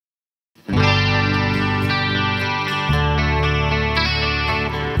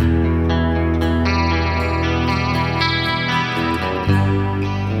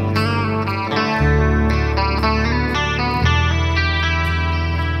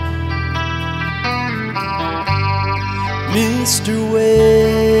Mr. Weatherman,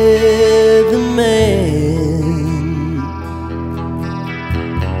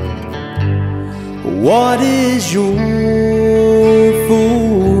 what is your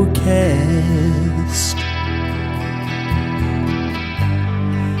forecast?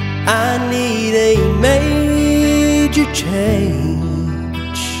 I need a major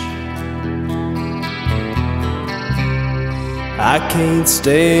change. I can't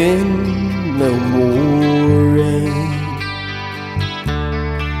stand no more rain.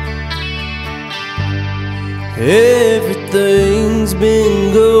 Everything's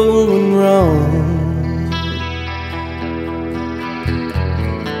been going wrong.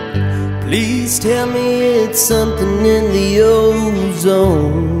 Please tell me it's something in the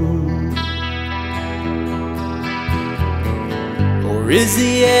ozone, or is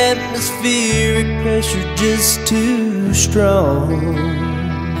the atmospheric pressure just too strong?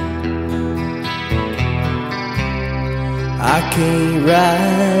 I can't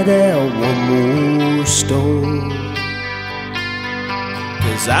ride out one more storm,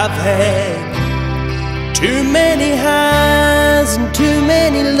 'cause I've had too many highs and too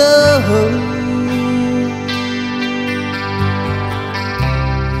many lows,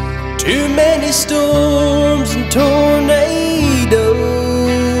 too many storms and tornadoes.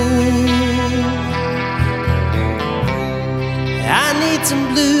 I need some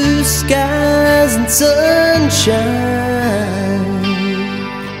blue skies and sunshine.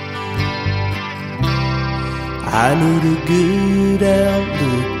 I need a good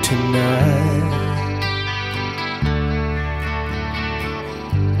outlook tonight.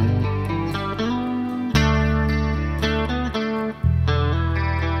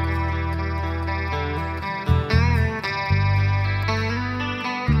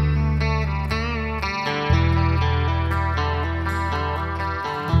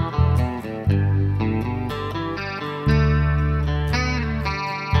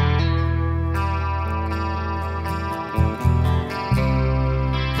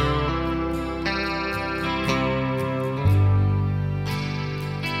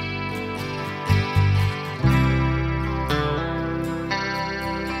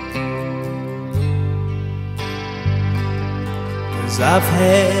 I've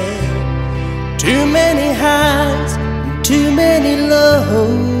had too many highs and too many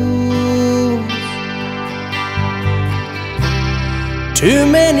lows, too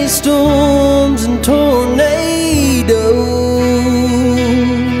many storms and tornadoes.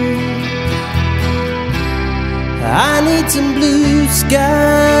 I need some blue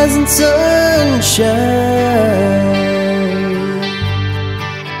skies and sunshine.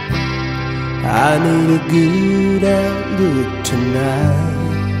 I need a good outlook tonight.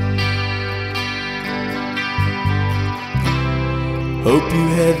 Hope you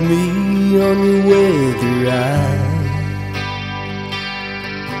have me on your weather eye.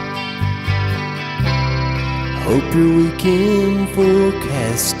 Hope your weekend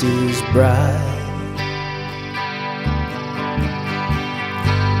forecast is bright.